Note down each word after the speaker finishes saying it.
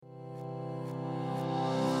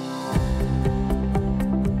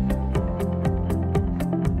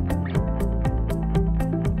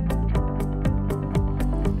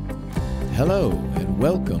Hello, and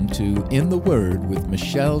welcome to In the Word with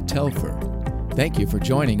Michele Telfer. Thank you for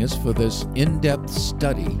joining us for this in-depth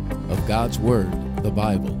study of God's Word, the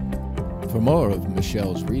Bible. For more of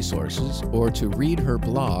Michele's resources or to read her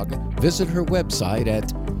blog, visit her website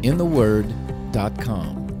at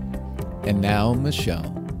intheword.com. And now,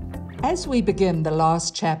 Michele. As we begin the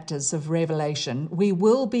last chapters of Revelation, we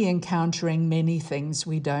will be encountering many things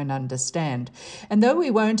we don't understand. And though we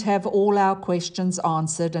won't have all our questions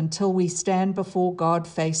answered until we stand before God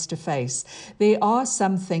face to face, there are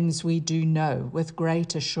some things we do know with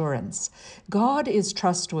great assurance. God is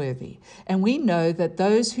trustworthy, and we know that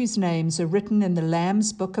those whose names are written in the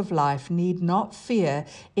Lamb's Book of Life need not fear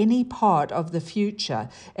any part of the future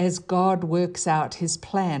as God works out his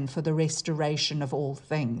plan for the restoration of all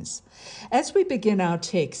things. As we begin our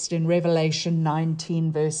text in Revelation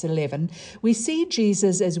 19, verse 11, we see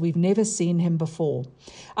Jesus as we've never seen him before.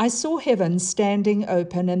 I saw heaven standing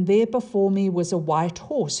open, and there before me was a white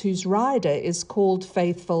horse, whose rider is called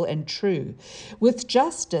Faithful and True. With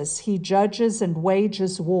justice he judges and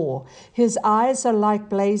wages war. His eyes are like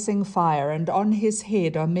blazing fire, and on his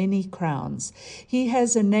head are many crowns. He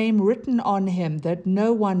has a name written on him that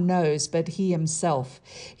no one knows but he himself.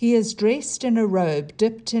 He is dressed in a robe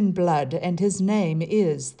dipped in blood, and his name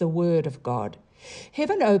is the Word of God.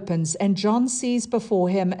 Heaven opens, and John sees before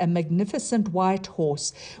him a magnificent white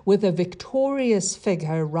horse with a victorious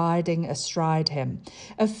figure riding astride him,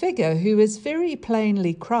 a figure who is very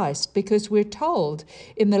plainly Christ, because we're told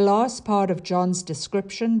in the last part of John's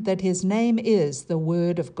description that his name is the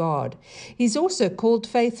Word of God. He's also called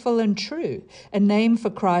Faithful and True, a name for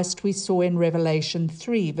Christ we saw in Revelation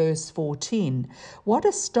 3, verse 14. What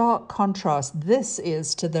a stark contrast this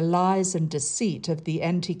is to the lies and deceit of the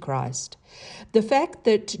Antichrist. The fact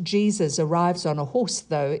that Jesus arrives on a horse,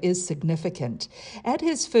 though, is significant. At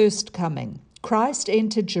his first coming, Christ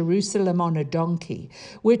entered Jerusalem on a donkey,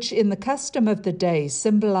 which in the custom of the day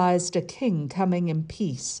symbolized a king coming in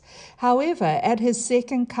peace. However, at his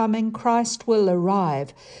second coming, Christ will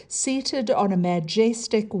arrive seated on a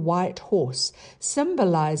majestic white horse,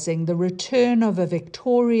 symbolizing the return of a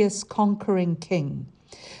victorious conquering king.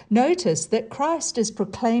 Notice that Christ is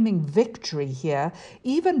proclaiming victory here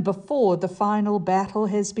even before the final battle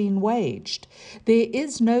has been waged. There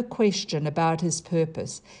is no question about his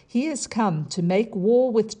purpose. He has come to make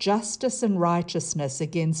war with justice and righteousness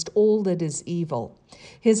against all that is evil.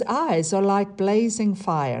 His eyes are like blazing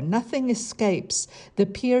fire. Nothing escapes the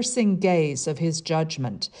piercing gaze of his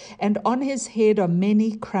judgment. And on his head are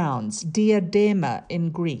many crowns, diadema in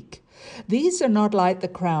Greek. These are not like the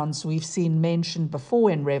crowns we've seen mentioned before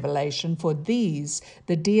in Revelation, for these,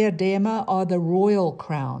 the diadema, are the royal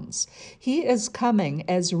crowns. He is coming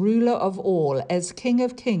as ruler of all, as King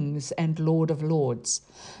of kings and Lord of lords.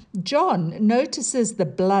 John notices the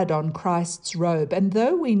blood on Christ's robe, and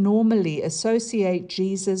though we normally associate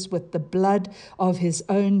Jesus with the blood of his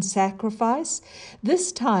own sacrifice,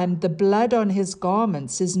 this time the blood on his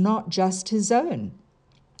garments is not just his own.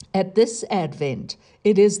 At this Advent,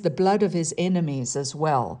 it is the blood of his enemies as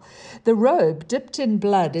well. The robe dipped in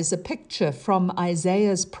blood is a picture from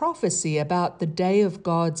Isaiah's prophecy about the day of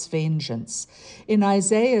God's vengeance. In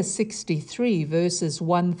Isaiah 63, verses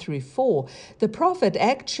 1 through 4, the prophet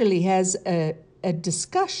actually has a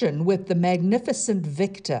discussion with the magnificent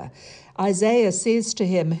victor. Isaiah says to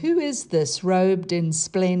him, "Who is this robed in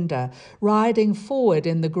splendor, riding forward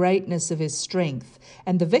in the greatness of his strength?"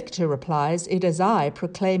 And the victor replies, "It is I,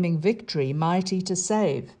 proclaiming victory, mighty to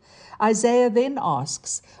save." Isaiah then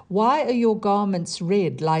asks, "Why are your garments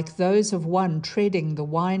red like those of one treading the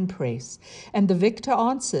winepress?" And the victor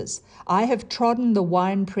answers, "I have trodden the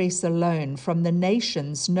winepress alone. From the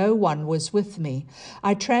nations no one was with me.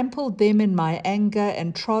 I trampled them in my anger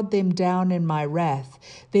and trod them down in my wrath.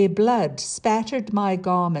 Their blood spattered my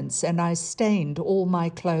garments, and I stained all my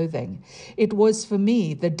clothing. It was for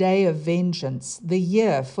me the day of vengeance. The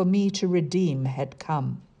year for me to redeem had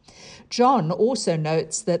come." John also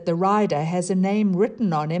notes that the rider has a name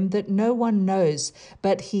written on him that no one knows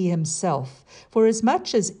but he himself. For as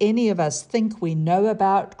much as any of us think we know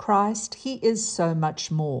about Christ, he is so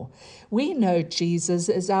much more. We know Jesus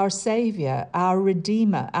as our Savior, our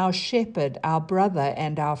Redeemer, our Shepherd, our brother,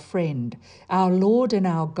 and our friend, our Lord and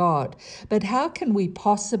our God. But how can we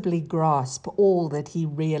possibly grasp all that he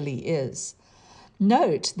really is?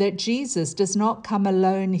 Note that Jesus does not come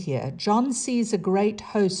alone here. John sees a great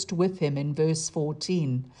host with him in verse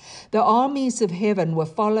 14. The armies of heaven were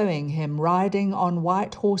following him, riding on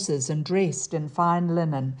white horses and dressed in fine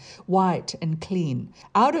linen, white and clean.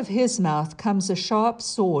 Out of his mouth comes a sharp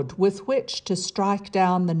sword with which to strike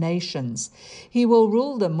down the nations. He will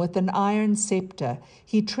rule them with an iron scepter.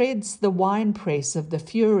 He treads the winepress of the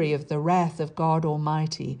fury of the wrath of God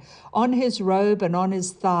Almighty. On his robe and on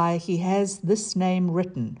his thigh he has this name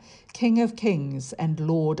written, King of Kings and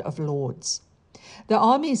Lord of Lords. The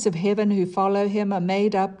armies of heaven who follow him are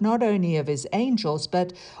made up not only of his angels,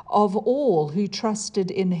 but of all who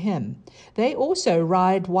trusted in him. They also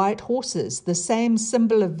ride white horses, the same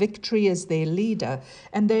symbol of victory as their leader,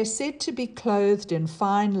 and they're said to be clothed in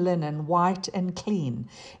fine linen, white and clean.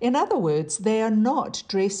 In other words, they are not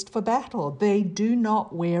dressed for battle. They do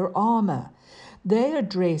not wear armor. They are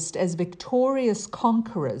dressed as victorious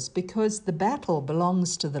conquerors because the battle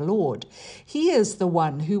belongs to the Lord. He is the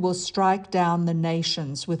one who will strike down the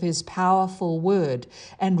nations with his powerful word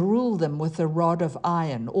and rule them with a rod of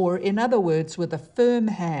iron, or in other words, with a firm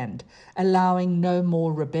hand, allowing no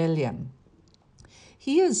more rebellion.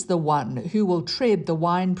 He is the one who will tread the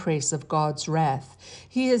winepress of God's wrath.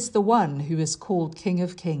 He is the one who is called King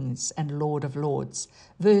of Kings and Lord of Lords.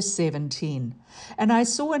 Verse 17, and I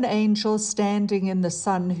saw an angel standing in the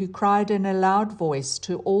sun who cried in a loud voice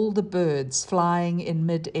to all the birds flying in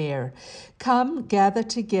mid-air, come, gather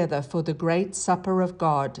together for the great supper of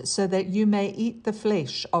God, so that you may eat the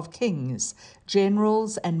flesh of kings,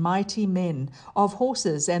 generals and mighty men, of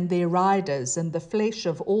horses and their riders, and the flesh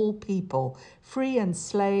of all people, free and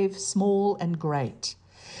slave, small and great.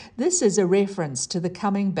 This is a reference to the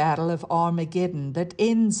coming battle of Armageddon that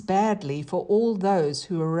ends badly for all those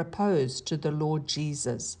who are opposed to the Lord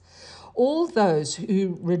Jesus. All those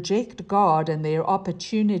who reject God and their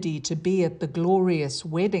opportunity to be at the glorious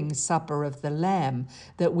wedding supper of the Lamb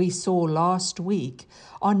that we saw last week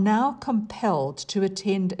are now compelled to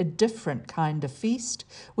attend a different kind of feast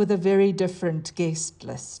with a very different guest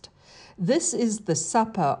list. This is the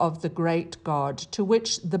supper of the great God, to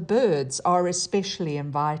which the birds are especially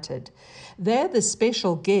invited. They're the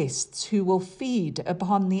special guests who will feed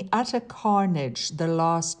upon the utter carnage the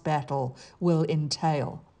last battle will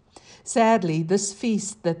entail. Sadly, this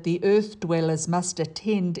feast that the earth dwellers must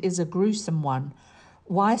attend is a gruesome one.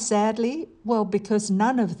 Why sadly? Well, because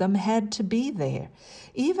none of them had to be there.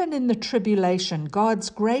 Even in the tribulation, God's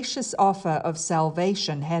gracious offer of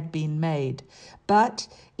salvation had been made, but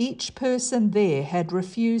each person there had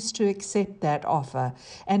refused to accept that offer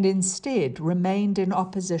and instead remained in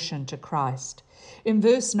opposition to Christ. In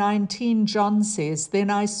verse 19, John says, Then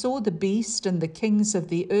I saw the beast and the kings of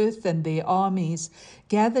the earth and their armies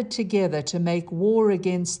gathered together to make war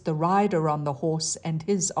against the rider on the horse and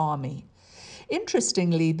his army.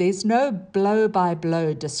 Interestingly, there's no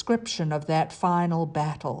blow-by-blow description of that final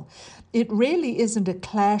battle. It really isn't a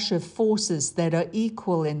clash of forces that are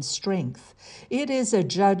equal in strength. It is a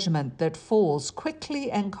judgment that falls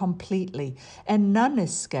quickly and completely, and none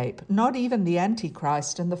escape, not even the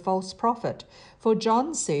Antichrist and the false prophet. For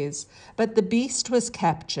John says, But the beast was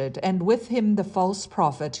captured, and with him the false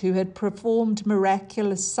prophet who had performed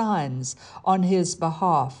miraculous signs on his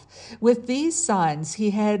behalf. With these signs he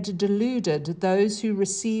had deluded those who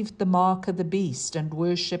received the mark of the beast and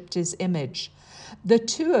worshipped his image. The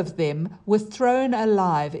two of them were thrown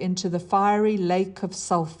alive into the fiery lake of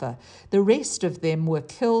sulfur. The rest of them were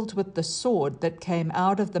killed with the sword that came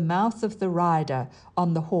out of the mouth of the rider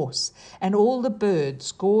on the horse, and all the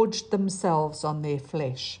birds gorged themselves on their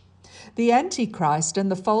flesh. The Antichrist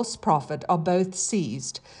and the false prophet are both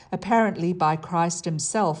seized, apparently by Christ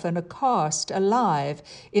himself, and are cast alive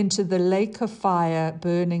into the lake of fire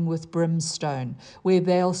burning with brimstone, where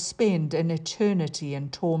they'll spend an eternity in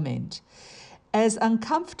torment. As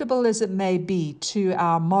uncomfortable as it may be to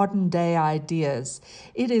our modern day ideas,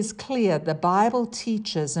 it is clear the Bible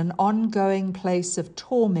teaches an ongoing place of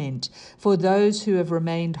torment for those who have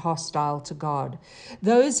remained hostile to God.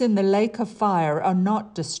 Those in the lake of fire are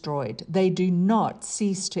not destroyed. They do not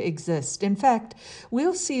cease to exist. In fact,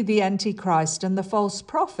 we'll see the Antichrist and the false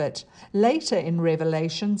prophet later in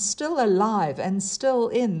Revelation still alive and still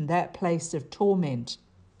in that place of torment.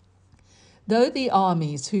 Though the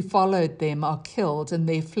armies who followed them are killed and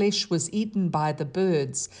their flesh was eaten by the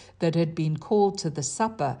birds that had been called to the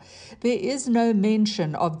supper, there is no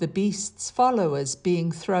mention of the beast's followers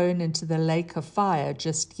being thrown into the lake of fire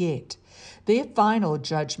just yet. Their final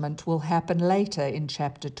judgment will happen later in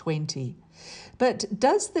chapter 20. But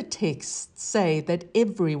does the text say that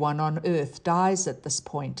everyone on earth dies at this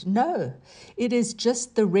point? No, it is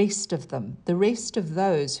just the rest of them, the rest of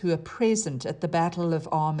those who are present at the Battle of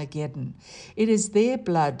Armageddon. It is their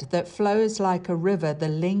blood that flows like a river the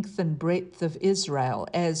length and breadth of Israel,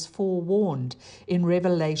 as forewarned in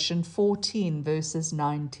Revelation 14, verses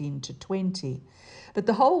 19 to 20. But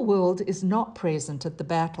the whole world is not present at the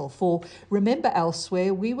battle, for remember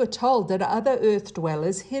elsewhere we were told that other earth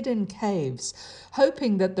dwellers hid in caves,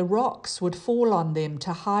 hoping that the rocks would fall on them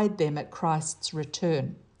to hide them at Christ's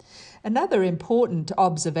return. Another important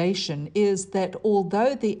observation is that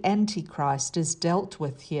although the Antichrist is dealt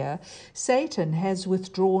with here, Satan has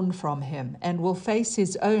withdrawn from him and will face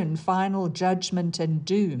his own final judgment and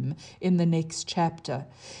doom in the next chapter.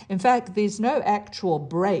 In fact, there's no actual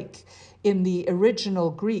break in the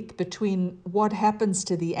original Greek between what happens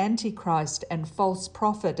to the Antichrist and false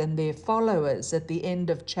prophet and their followers at the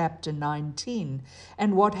end of chapter 19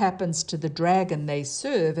 and what happens to the dragon they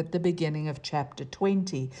serve at the beginning of chapter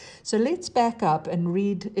 20. So let's back up and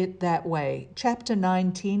read it that way. Chapter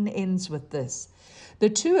 19 ends with this. The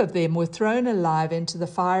two of them were thrown alive into the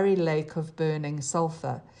fiery lake of burning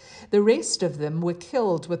sulfur. The rest of them were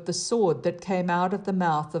killed with the sword that came out of the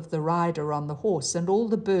mouth of the rider on the horse, and all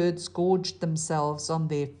the birds gorged themselves on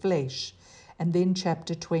their flesh. And then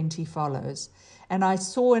chapter 20 follows. And I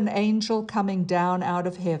saw an angel coming down out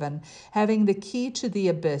of heaven, having the key to the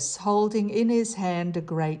abyss, holding in his hand a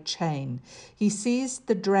great chain. He seized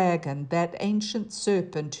the dragon, that ancient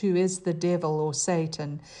serpent who is the devil or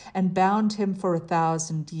Satan, and bound him for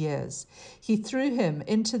 1,000 years. He threw him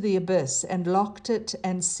into the abyss and locked it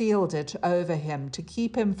and sealed it over him to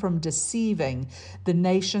keep him from deceiving the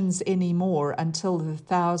nations any more until the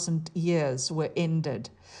 1,000 years were ended.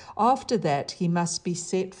 After that, he must be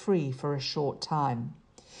set free for a short time.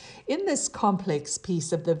 In this complex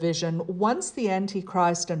piece of the vision, once the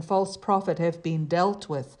Antichrist and false prophet have been dealt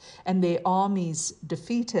with and their armies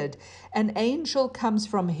defeated, an angel comes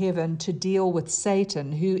from heaven to deal with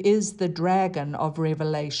Satan, who is the dragon of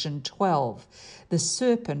Revelation 12, the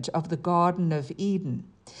serpent of the Garden of Eden.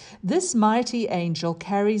 This mighty angel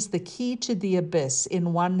carries the key to the abyss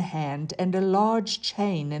in one hand and a large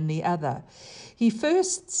chain in the other. He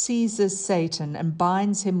first seizes Satan and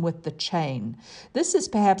binds him with the chain. This is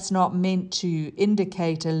perhaps not meant to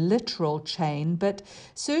indicate a literal chain, but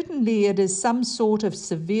certainly it is some sort of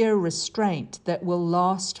severe restraint that will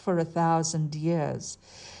last for 1,000 years.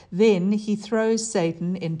 Then he throws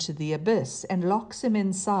Satan into the abyss and locks him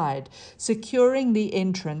inside, securing the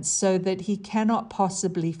entrance so that he cannot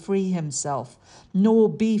possibly free himself, nor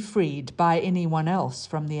be freed by anyone else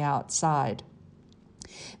from the outside.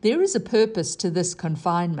 There is a purpose to this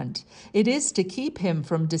confinement. It is to keep him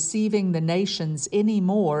from deceiving the nations any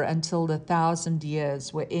more until the 1,000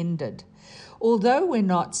 years were ended. Although we're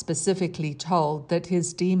not specifically told that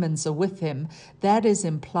his demons are with him, that is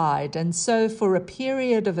implied, and so for a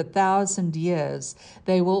period of 1,000 years,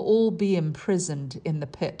 they will all be imprisoned in the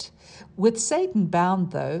pit. With Satan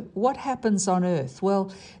bound, though, what happens on earth?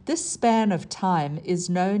 Well, this span of time is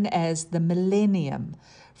known as the millennium,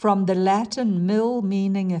 from the Latin mil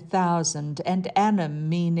meaning 1,000 and annum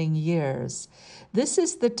meaning years. This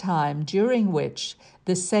is the time during which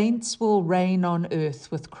the saints will reign on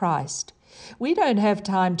earth with Christ. We don't have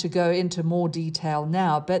time to go into more detail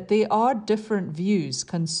now, but there are different views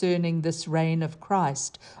concerning this reign of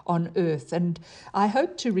Christ on earth, and I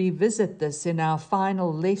hope to revisit this in our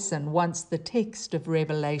final lesson once the text of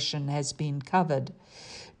Revelation has been covered.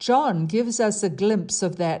 John gives us a glimpse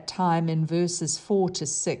of that time in verses 4 to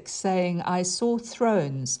 6, saying, I saw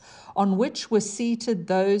thrones on which were seated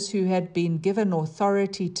those who had been given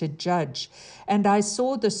authority to judge, and I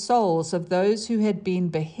saw the souls of those who had been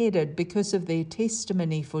beheaded because of their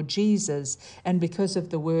testimony for Jesus and because of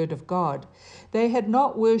the word of God. They had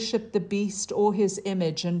not worshipped the beast or his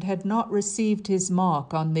image and had not received his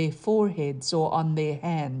mark on their foreheads or on their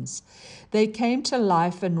hands. They came to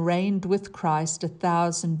life and reigned with Christ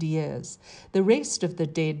 1,000 years. The rest of the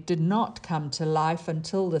dead did not come to life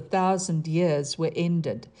until the 1,000 years were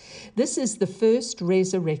ended. This is the first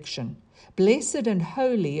resurrection. Blessed and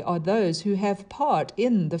holy are those who have part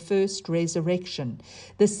in the first resurrection.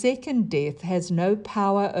 The second death has no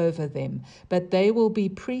power over them, but they will be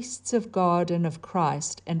priests of God and of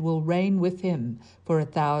Christ and will reign with him for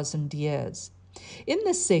 1,000 years. In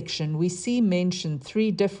this section, we see mentioned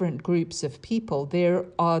three different groups of people. There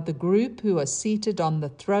are the group who are seated on the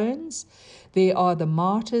thrones, there are the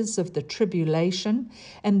martyrs of the tribulation,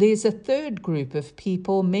 and there's a third group of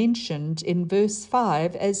people mentioned in verse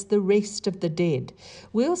 5 as the rest of the dead.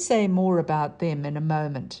 We'll say more about them in a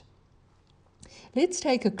moment. Let's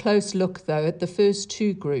take a close look, though, at the first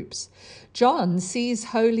two groups. John sees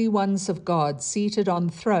holy ones of God seated on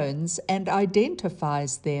thrones and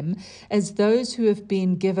identifies them as those who have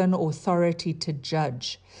been given authority to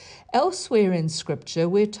judge. Elsewhere in Scripture,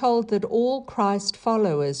 we're told that all Christ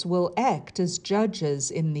followers will act as judges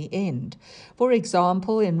in the end. For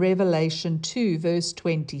example, in Revelation 2, verse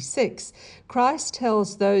 26, Christ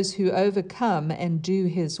tells those who overcome and do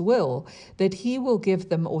his will that he will give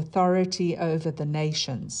them authority over the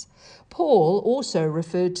nations. Paul also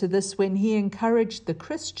referred to this when he encouraged the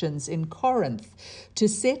Christians in Corinth to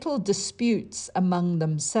settle disputes among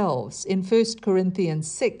themselves. In 1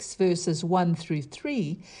 Corinthians 6, verses 1 through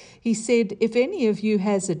 3, he said, "If any of you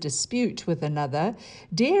has a dispute with another,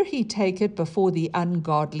 dare he take it before the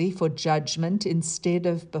ungodly for judgment instead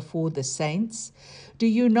of before the saints? Do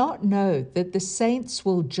you not know that the saints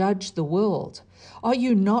will judge the world? Are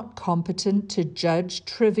you not competent to judge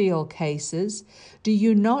trivial cases? Do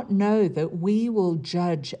you not know that we will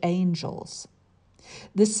judge angels?"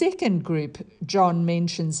 The second group John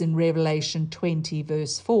mentions in Revelation 20,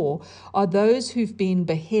 verse 4, are those who've been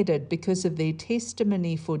beheaded because of their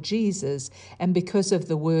testimony for Jesus and because of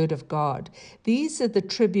the word of God. These are the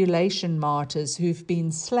tribulation martyrs who've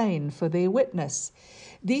been slain for their witness.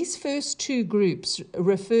 These first two groups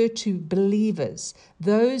refer to believers,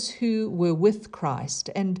 those who were with Christ,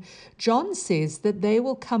 and John says that they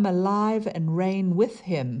will come alive and reign with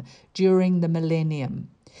him during the millennium.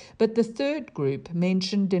 But the third group,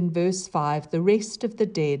 mentioned in verse 5, the rest of the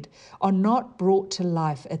dead, are not brought to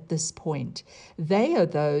life at this point. They are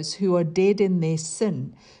those who are dead in their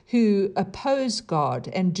sin, who oppose God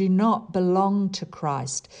and do not belong to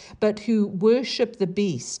Christ, but who worship the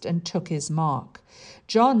beast and took his mark.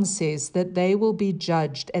 John says that they will be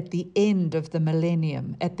judged at the end of the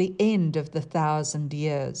millennium, at the end of the 1,000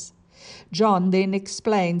 years. John then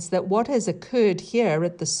explains that what has occurred here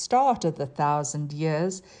at the start of the 1,000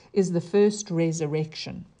 years is the first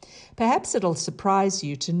resurrection. Perhaps it'll surprise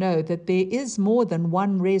you to know that there is more than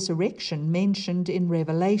one resurrection mentioned in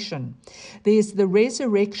Revelation. There's the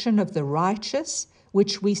resurrection of the righteous,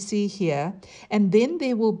 which we see here, and then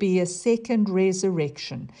there will be a second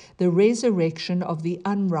resurrection, the resurrection of the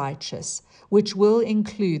unrighteous, which will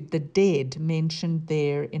include the dead mentioned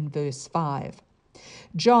there in verse 5.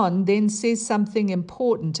 John then says something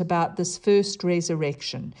important about this first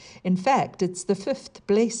resurrection. In fact, it's the fifth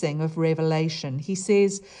blessing of Revelation. He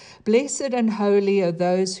says, "Blessed and holy are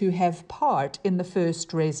those who have part in the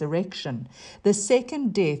first resurrection. The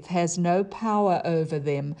second death has no power over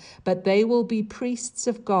them, but they will be priests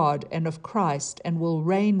of God and of Christ and will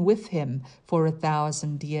reign with him for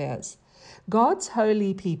 1,000 years." God's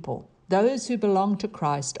holy people, those who belong to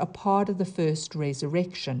Christ, are part of the first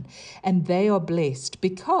resurrection, and they are blessed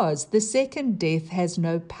because the second death has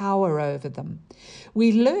no power over them.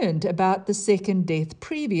 We learned about the second death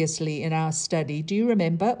previously in our study. Do you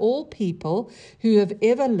remember? All people who have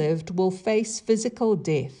ever lived will face physical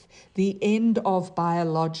death, the end of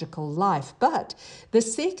biological life. But the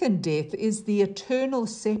second death is the eternal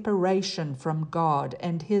separation from God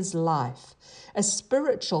and his life, a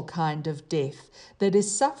spiritual kind of death that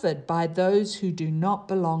is suffered by those who do not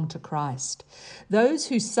belong to Christ. Those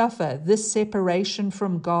who suffer this separation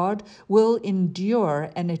from God will endure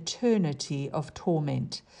an eternity of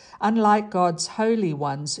torment. Unlike God's holy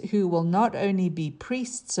ones, who will not only be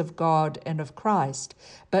priests of God and of Christ,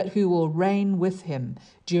 but who will reign with him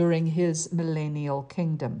during his millennial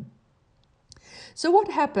kingdom. So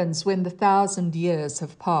what happens when the 1,000 years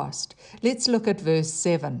have passed? Let's look at verse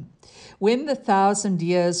 7. When the 1,000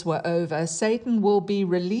 years were over, Satan will be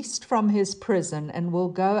released from his prison and will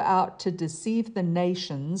go out to deceive the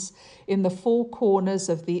nations in the four corners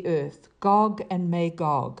of the earth, Gog and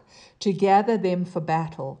Magog, to gather them for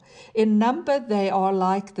battle. In number they are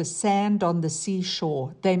like the sand on the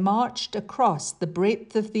seashore. They marched across the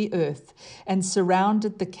breadth of the earth and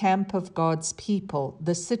surrounded the camp of God's people,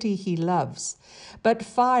 the city he loves. But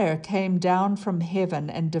fire came down from heaven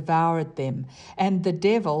and devoured them, and the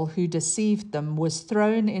devil who deceived them was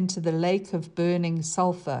thrown into the lake of burning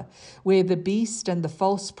sulfur, where the beast and the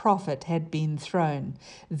false prophet had been thrown.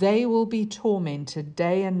 They will be tormented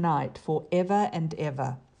day and night forever and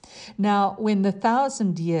ever. Now, when the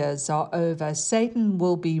 1,000 years are over, Satan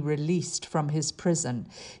will be released from his prison.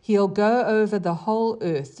 He'll go over the whole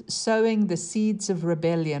earth, sowing the seeds of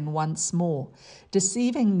rebellion once more,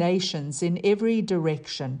 deceiving nations in every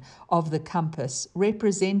direction of the compass,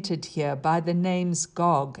 represented here by the names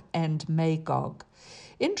Gog and Magog.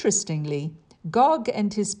 Interestingly, Gog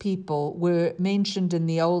and his people were mentioned in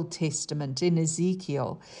the Old Testament in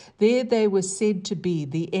Ezekiel. There they were said to be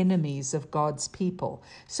the enemies of God's people.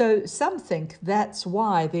 So some think that's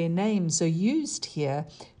why their names are used here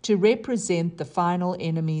to represent the final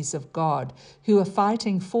enemies of God who are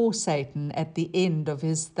fighting for Satan at the end of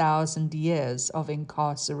his 1,000 years of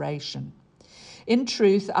incarceration. In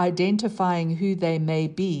truth, identifying who they may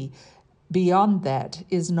be beyond that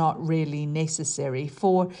is not really necessary,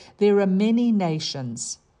 for there are many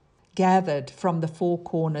nations gathered from the four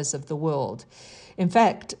corners of the world. In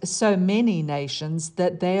fact, so many nations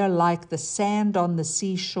that they are like the sand on the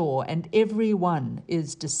seashore, and every one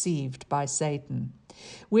is deceived by Satan.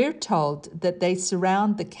 We're told that they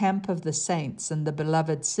surround the camp of the saints in the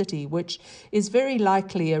beloved city, which is very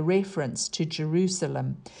likely a reference to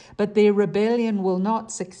Jerusalem. But their rebellion will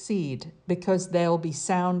not succeed because they'll be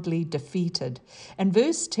soundly defeated. And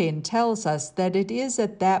verse 10 tells us that it is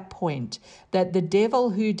at that point that the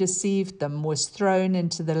devil who deceived them was thrown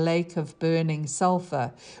into the lake of burning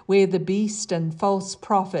sulfur, where the beast and false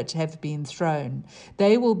prophet have been thrown.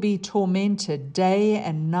 They will be tormented day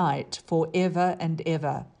and night forever and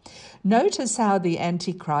ever. Notice how the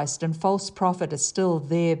Antichrist and false prophet are still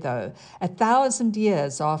there, though, 1,000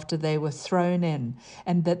 years after they were thrown in,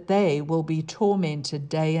 and that they will be tormented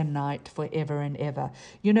day and night forever and ever.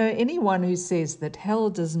 You know, anyone who says that hell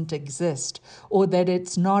doesn't exist or that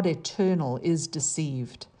it's not eternal is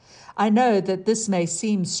deceived. I know that this may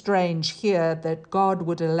seem strange here, that God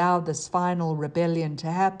would allow this final rebellion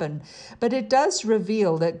to happen, but it does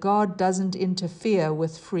reveal that God doesn't interfere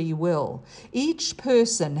with free will. Each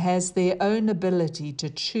person has their own ability to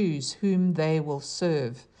choose whom they will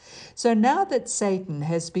serve. So now that Satan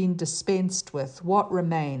has been dispensed with, what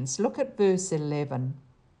remains? Look at verse 11.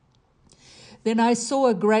 Then I saw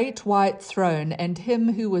a great white throne and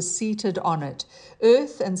him who was seated on it.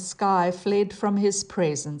 Earth and sky fled from his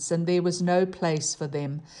presence, and there was no place for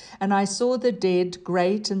them. And I saw the dead,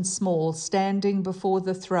 great and small, standing before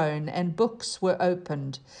the throne, and books were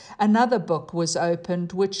opened. Another book was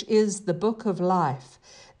opened, which is the book of life.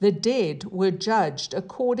 The dead were judged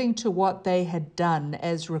according to what they had done,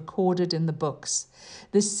 as recorded in the books.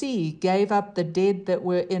 The sea gave up the dead that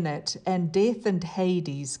were in it, and death and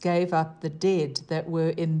Hades gave up the dead that were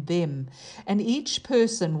in them. And each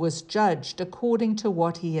person was judged according to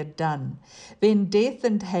what he had done. Then death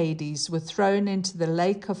and Hades were thrown into the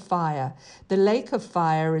lake of fire. The lake of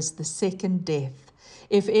fire is the second death.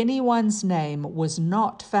 If anyone's name was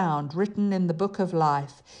not found written in the book of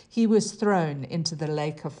life, he was thrown into the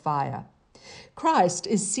lake of fire. Christ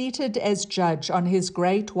is seated as judge on his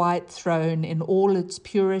great white throne in all its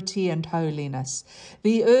purity and holiness.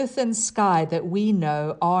 The earth and sky that we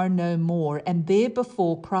know are no more, and there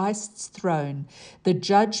before Christ's throne, the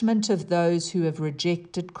judgment of those who have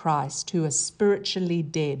rejected Christ, who are spiritually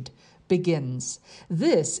dead, begins.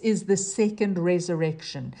 This is the second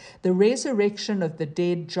resurrection, the resurrection of the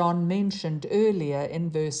dead John mentioned earlier in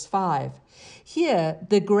verse 5. Here,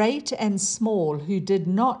 the great and small who did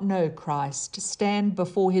not know Christ stand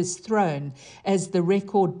before his throne as the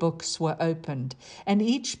record books were opened, and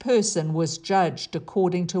each person was judged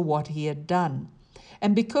according to what he had done.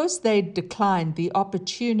 And because they declined the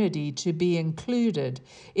opportunity to be included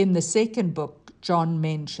in the second book John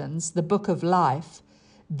mentions, the book of life,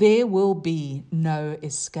 there will be no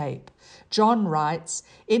escape. John writes,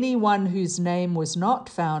 anyone whose name was not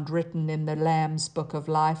found written in the Lamb's book of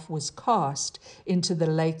life was cast into the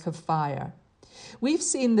lake of fire. We've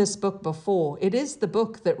seen this book before. It is the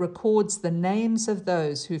book that records the names of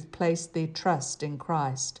those who've placed their trust in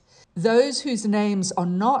Christ. Those whose names are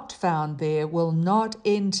not found there will not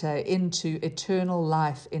enter into eternal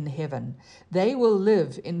life in heaven. They will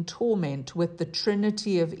live in torment with the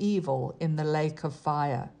trinity of evil in the lake of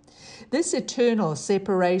fire. This eternal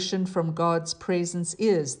separation from God's presence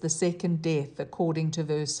is the second death, according to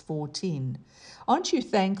verse 14. Aren't you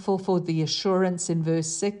thankful for the assurance in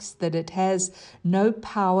verse 6 that it has no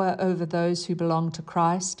power over those who belong to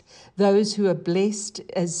Christ, those who are blessed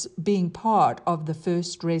as being part of the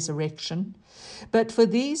first resurrection? But for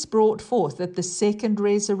these brought forth at the second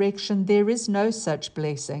resurrection, there is no such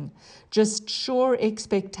blessing, just sure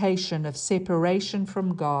expectation of separation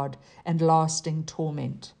from God and lasting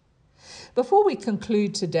torment. Before we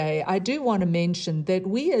conclude today, I do want to mention that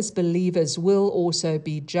we as believers will also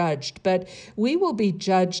be judged, but we will be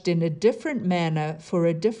judged in a different manner for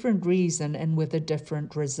a different reason and with a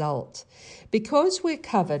different result. Because we're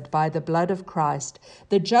covered by the blood of Christ,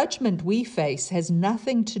 the judgment we face has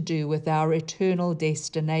nothing to do with our eternal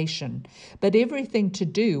destination, but everything to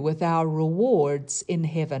do with our rewards in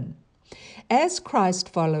heaven. As Christ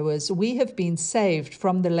followers, we have been saved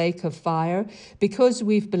from the lake of fire because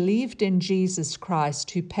we've believed in Jesus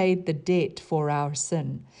Christ, who paid the debt for our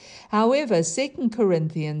sin. However, 2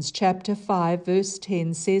 Corinthians chapter 5 verse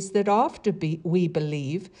 10 says that after we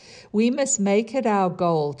believe, we must make it our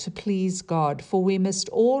goal to please God, for we must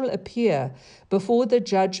all appear before the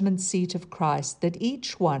judgment seat of Christ, that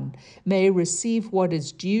each one may receive what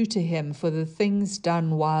is due to him for the things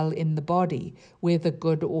done while in the body, whether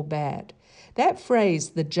good or bad. That phrase,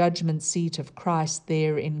 the judgment seat of Christ,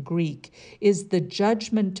 there in Greek, is the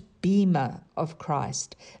judgment bema of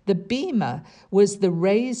Christ. The bema was the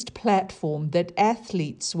raised platform that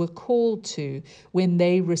athletes were called to when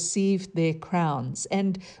they received their crowns.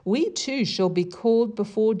 And we too shall be called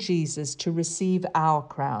before Jesus to receive our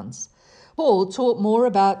crowns. Paul taught more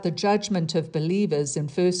about the judgment of believers in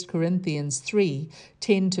 1 Corinthians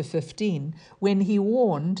 3:10-15, when he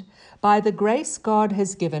warned, "By the grace God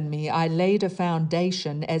has given me, I laid a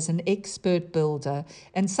foundation as an expert builder,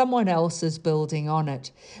 and someone else is building on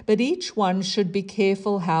it. But each one should be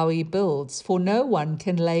careful how he builds, for no one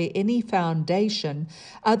can lay any foundation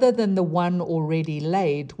other than the one already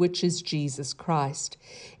laid, which is Jesus Christ.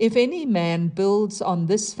 If any man builds on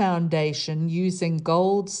this foundation using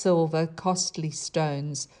gold, silver, costly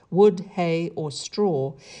stones, wood, hay, or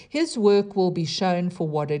straw, his work will be shown for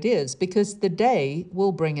what it is, because the day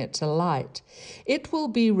will bring it to light. It will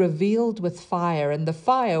be revealed with fire, and the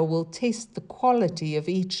fire will test the quality of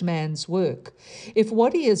each man's work. If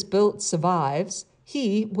what he has built survives,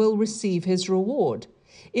 he will receive his reward.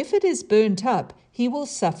 If it is burnt up, he will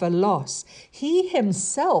suffer loss. He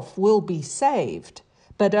himself will be saved,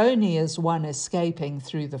 but only as one escaping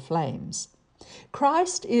through the flames."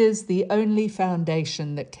 Christ is the only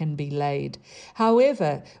foundation that can be laid.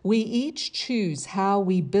 However, we each choose how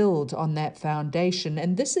we build on that foundation,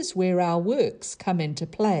 and this is where our works come into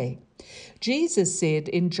play. Jesus said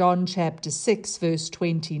in John chapter 6, verse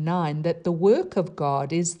 29, that the work of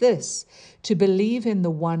God is this, to believe in the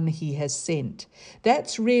one he has sent.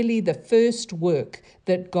 That's really the first work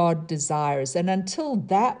that God desires. And until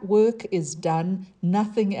that work is done,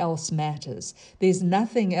 nothing else matters. There's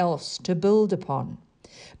nothing else to build upon.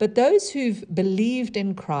 But those who've believed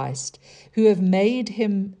in Christ, who have made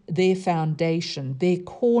him their foundation, their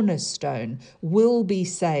cornerstone, will be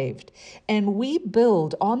saved. And we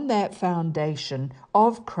build on that foundation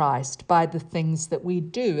of Christ by the things that we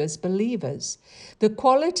do as believers. The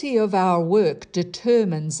quality of our work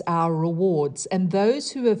determines our rewards, and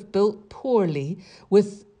those who have built poorly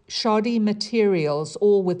with shoddy materials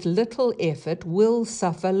or with little effort will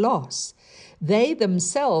suffer loss. They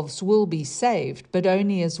themselves will be saved, but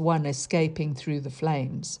only as one escaping through the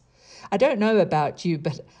flames. I don't know about you,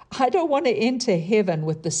 but I don't want to enter heaven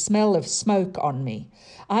with the smell of smoke on me.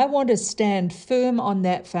 I want to stand firm on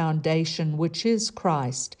that foundation, which is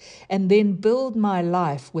Christ, and then build my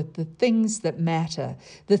life with the things that matter,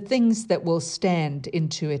 the things that will stand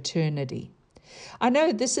into eternity. I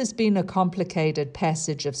know this has been a complicated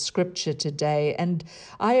passage of Scripture today, and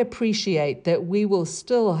I appreciate that we will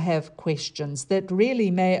still have questions that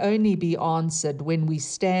really may only be answered when we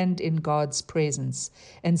stand in God's presence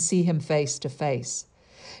and see him face to face.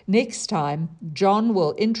 Next time, John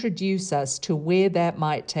will introduce us to where that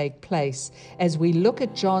might take place as we look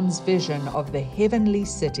at John's vision of the heavenly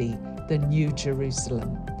city, the New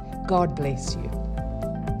Jerusalem. God bless you.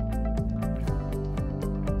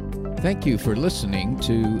 Thank you for listening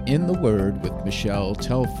to In the Word with Michele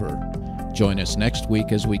Telfer. Join us next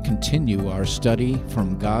week as we continue our study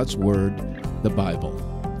from God's Word, the Bible.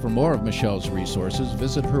 For more of Michele's resources,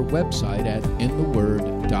 visit her website at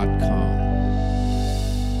intheword.com.